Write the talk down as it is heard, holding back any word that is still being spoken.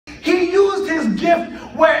gift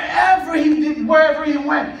wherever he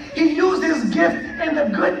went. He used his gift in the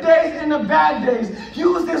good days and the bad days. He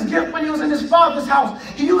used his gift when he was in his father's house.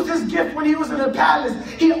 He used his gift when he was in the palace.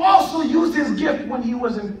 He also used his gift when he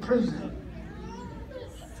was in prison.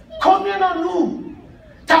 Combien de nous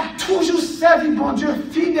t'as toujours servi bon Dieu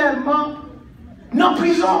fidèlement dans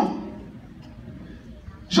prison?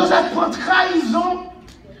 Joseph prend trahison,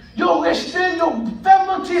 il a rejeté, il a fait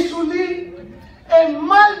mentir sur lui, et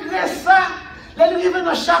malgré ça, là, il arrive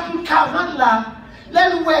dans le chapitre 40 là, là,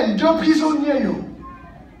 il voit deux prisonniers.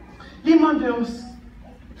 Il demande aussi,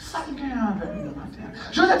 ça gagne avec nous matin.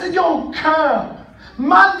 Joseph dit, un cœur,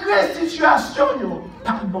 malgré la situation,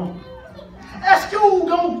 pardon. Est-ce que vous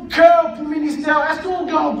avez un cœur pour le ministère? Est-ce que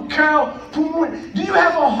vous avez un cœur pour moi? Do you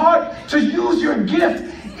have a heart to use your gift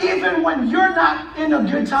even when you're not in a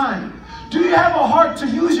good time? Do you have a heart to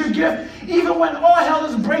use your gift even when all hell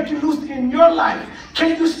is breaking loose in your life?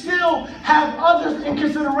 Can you still have others in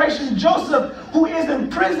consideration? Joseph, who is in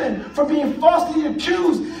prison for being falsely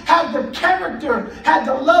accused, had the character, had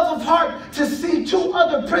the love of heart to see two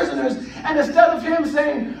other prisoners, and instead of him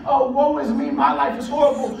saying, oh, woe is me, my life is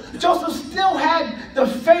horrible, Joseph still had the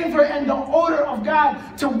favor and the order of God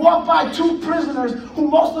to walk by two prisoners who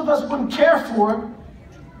most of us wouldn't care for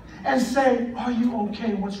and say, are you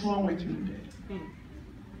okay? What's wrong with you today?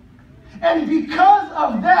 And because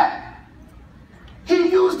of that, he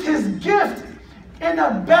used his gift in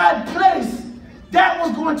a bad place that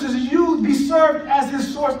was going to be served as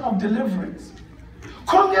his source of deliverance.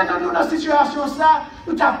 Combien de nous dans cette situation ça,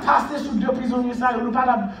 nous avons passé sur deux prisonniers ça, nous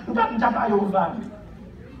n'avons pas ouvert.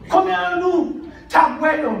 Combien de nous avons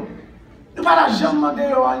vu, nous n'avons jamais demandé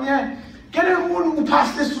rien. Quel est le monde où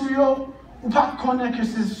passer sur eux, ou pas connaître que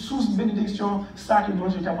c'est sous bénédiction ça que bon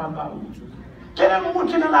Dieu t'a pas. Quel est le monde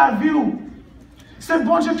qui est dans la vie où c'est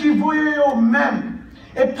bon Dieu qui voit eux même.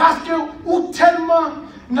 Et parce que ou tellement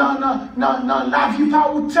non la vie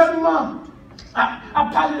pas ou tellement à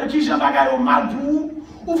parler de qui j'en bagaille au mal pour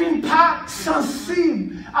ou vient pas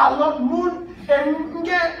sensible à l'autre monde et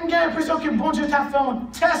j'ai l'impression que bon Dieu t'a fait un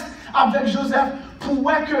test avec Joseph pour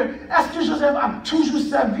voir que est-ce que Joseph a toujours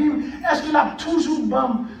servi, est-ce qu'il a toujours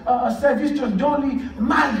bon service de donner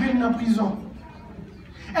malgré la prison.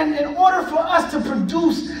 And in order for us to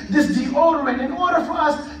produce this deodorant, in order for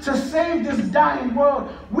us to save this dying world,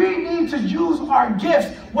 we need to use our gifts,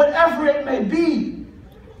 whatever it may be,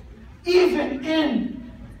 even in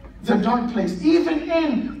the dark place, even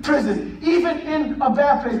in prison, even in a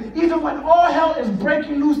bad place, even when all hell is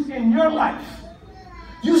breaking loose in your life,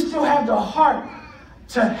 you still have the heart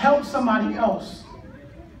to help somebody else,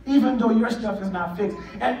 even though your stuff is not fixed.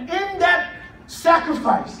 And in that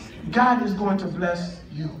sacrifice, God is going to bless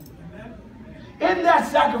you. In that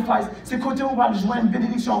sacrifice, c'est côté où on va joindre une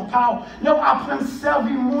bénédiction par. Là, on apprend à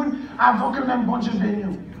servir le monde avant que même bon Dieu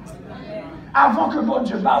bénisse. Avant que bon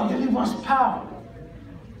Dieu parle, délivrance parle.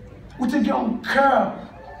 Ou tu as un cœur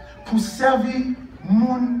pour servir le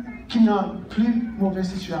monde qui n'a plus mauvaise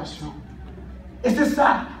situation. Et c'est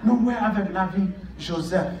ça, nous voyons avec la vie de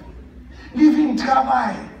Joseph. Il vient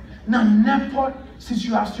travailler dans n'importe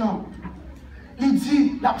situation. Il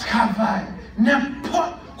dit, il travaille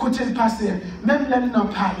n'importe côté le passé, même là dans le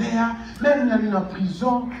palais, même là dans la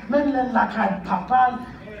prison, même là dans la case papa,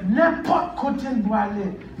 n'importe côté il doit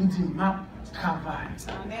aller, il dit, ma travail.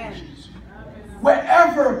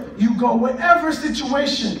 Wherever you go, whatever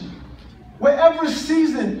situation, whatever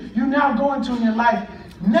season you now go into in your life,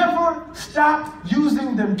 never stop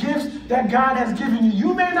using the gifts that God has given you.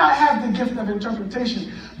 You may not have the gift of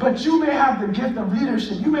interpretation, but you may have the gift of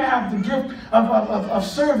leadership. You may have the gift of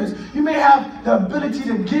service. You may have the ability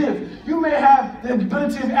to give. You may have the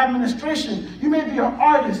ability of administration. You may be an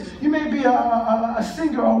artist. You may be a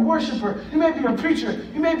singer or a worshiper. You may be a preacher.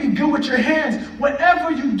 You may be good with your hands.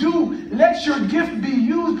 Whatever you do, let your gift be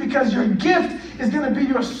used, because your gift is going to be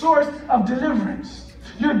your source of deliverance.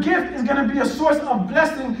 Your gift is going to be a source of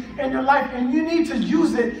blessing in your life, and you need to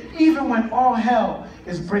use it even when all hell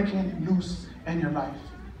is breaking loose in your life.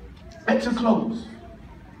 And to close,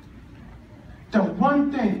 the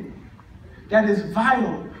one thing that is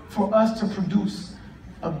vital for us to produce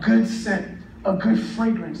a good scent, a good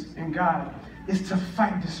fragrance in God, is to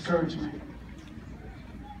fight discouragement.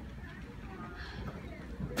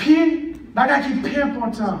 Puis, bagay qui est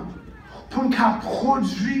important pour nous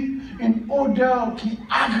produire une odeur qui est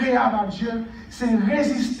agréable à Dieu, c'est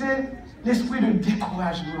résister l'esprit de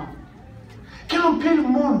découragement. Quand pile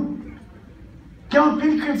monde, quand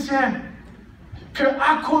pile chrétien, que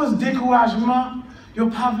à cause de découragement, ils ne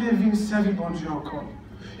peuvent pas venir servir bon Dieu encore.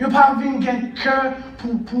 Ils ne peuvent pas venir gagner cœur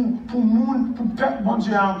pour monde, pour peuple bon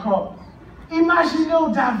Dieu encore.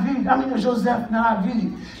 Imaginez David, Joseph dans la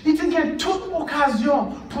ville. Il a toute occasion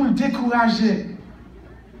pour le décourager.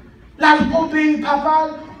 Là, il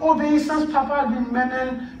obéissance papa vient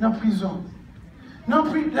mener dans la prison. Dans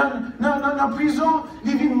la prison,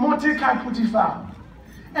 il vient monter qu'à Potiphar.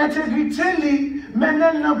 Intégrité, il mène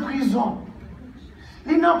dans la prison.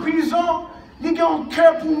 Il est dans la prison, il a un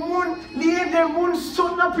cœur pour le monde, il aide les gens,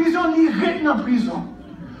 saute dans la prison, il reste dans la prison.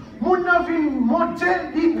 Moun nan vin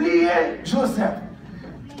monter, il oubliait Joseph.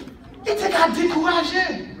 Il était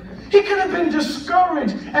découragé. He could have been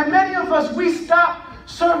discouraged. And many of us, we stop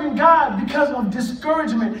serving God because of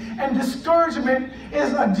discouragement. And discouragement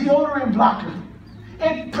is a deodorant blocker.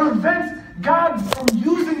 It prevents God from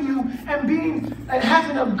using you and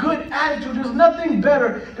having a good attitude. There's nothing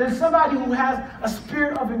better than somebody who has a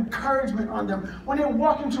spirit of encouragement on them. When they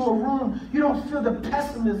walk into a room, you don't feel the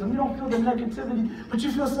pessimism, you don't feel the negativity, but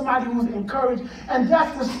you feel somebody who's encouraged. And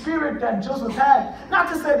that's the spirit that Joseph had. Not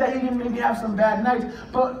to say that he didn't maybe have some bad nights,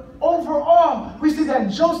 but overall, we see that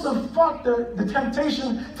Joseph fought the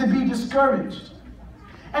temptation to be discouraged.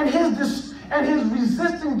 And his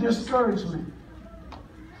resisting discouragement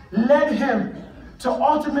led him to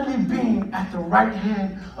ultimately being at the right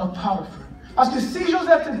hand of Potiphar. Parce que si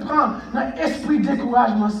Joseph te prend dans l'esprit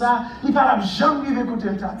découragement ça, il ne va jamais vivre côté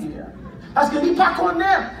de ta vie. Parce que il pas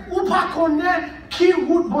connaît qui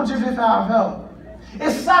route bon Dieu veut faire avec. Et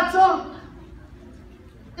Satan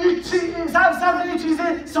ça veut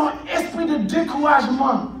utiliser son esprit de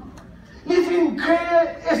découragement. Il vient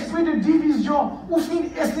créer esprit de division. Ou vient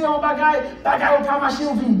essayer un bagage ou pas marcher,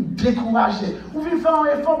 ou vient décourager. Ou vient faire un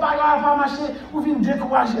effort, bagage ou pas marcher, ou vient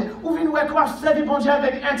décourager. Ou vient servir bon Dieu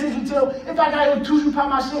avec intégrité, et bagage ou toujours pas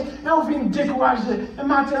marcher, mais ou vient décourager. Et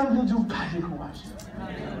maintenant, on ne dit pas décourager.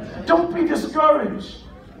 Don't be discouraged.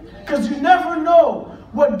 Because you never know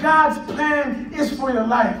what God's plan is for your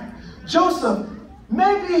life. Joseph,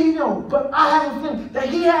 maybe he knew, but I have a feeling that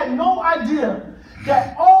he had no idea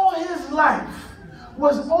that all his life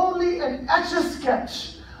was only an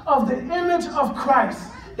etch-a-sketch of the image of Christ,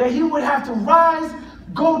 that he would have to rise,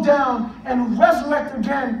 go down, and resurrect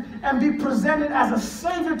again, and be presented as a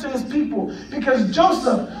savior to his people. Because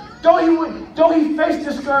Joseph, though he faced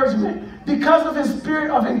discouragement, because of his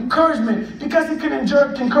spirit of encouragement, because he could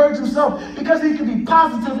encourage himself, because he could be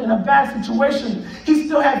positive in a bad situation, he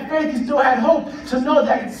still had faith, he still had hope to know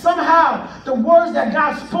that somehow the words that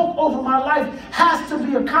God spoke over my life has to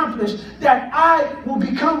be accomplished, that I will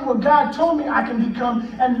become what God told me I can become,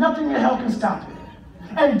 and nothing in hell can stop it.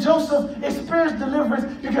 And Joseph experienced deliverance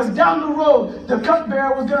because down the road, the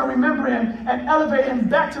cupbearer was going to remember him and elevate him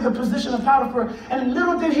back to the position of Potiphar. And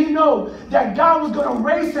little did he know that God was going to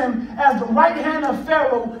raise him as the right hand of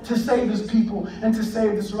Pharaoh to save his people and to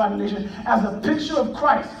save the surrounding nation, as a picture of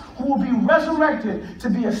Christ who will be resurrected to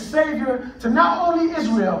be a savior to not only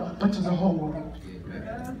Israel, but to the whole world.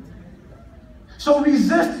 So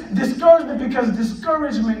resist discouragement, because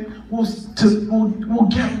discouragement will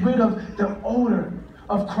get rid of the odor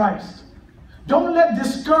of Christ. Don't let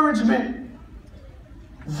discouragement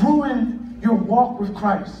ruin your walk with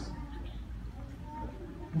Christ.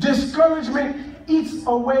 Discouragement eats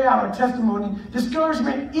away at our testimony.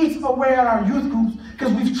 Discouragement eats away at our youth groups,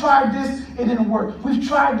 because we've tried this, it didn't work. We've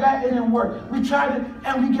tried that, it didn't work. We tried it,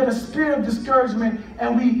 and we get a spirit of discouragement,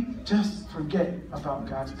 and we just forget about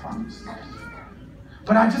God's promise.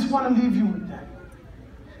 But I just want to leave you with that.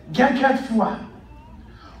 Quelquefois,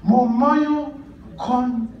 moment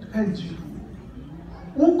qu'on Dieu,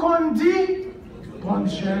 ou qu'on dit, bon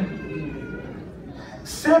Dieu,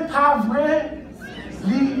 c'est pas vrai,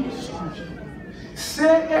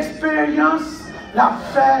 c'est expérience la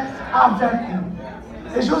fait avec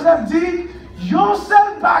nous. Et Joseph dit, yon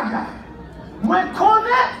seul bagage, moi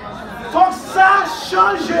connais, faut que ça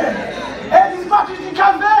change. Et il va dire qu'il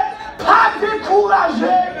avait pas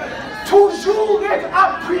découragé, toujours être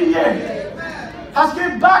appuyé. Parce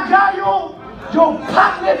que bagage, yo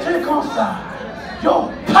pas été comme ça. Yo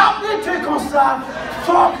pas été comme ça.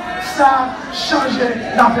 Faut que ça change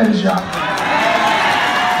l'appel Jacques.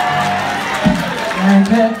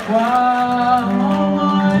 Quelquefois,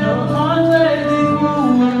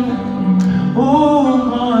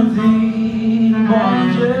 on dit, bon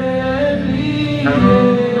Dieu,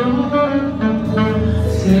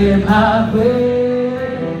 c'est pas vrai.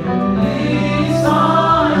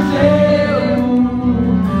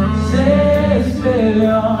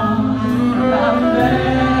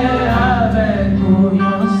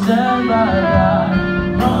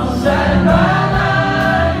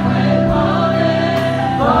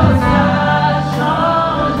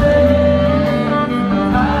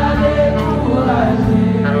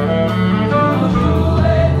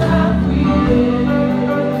 We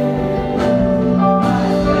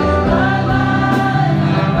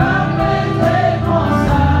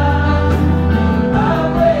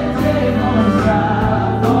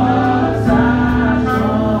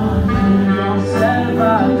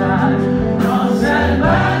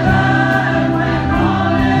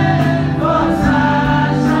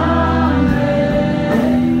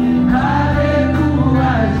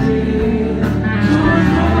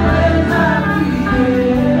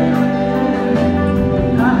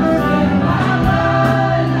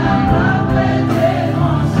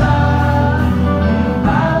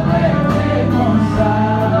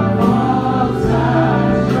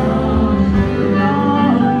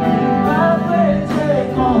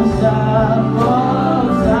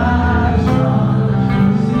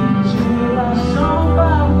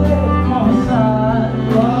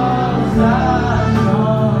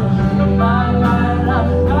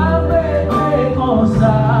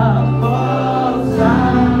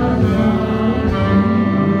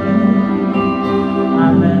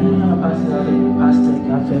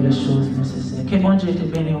les choses nécessaires. Que bon Dieu te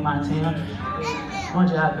bénisse au matin. Bon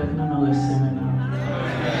Dieu avec nous, nous restons maintenant.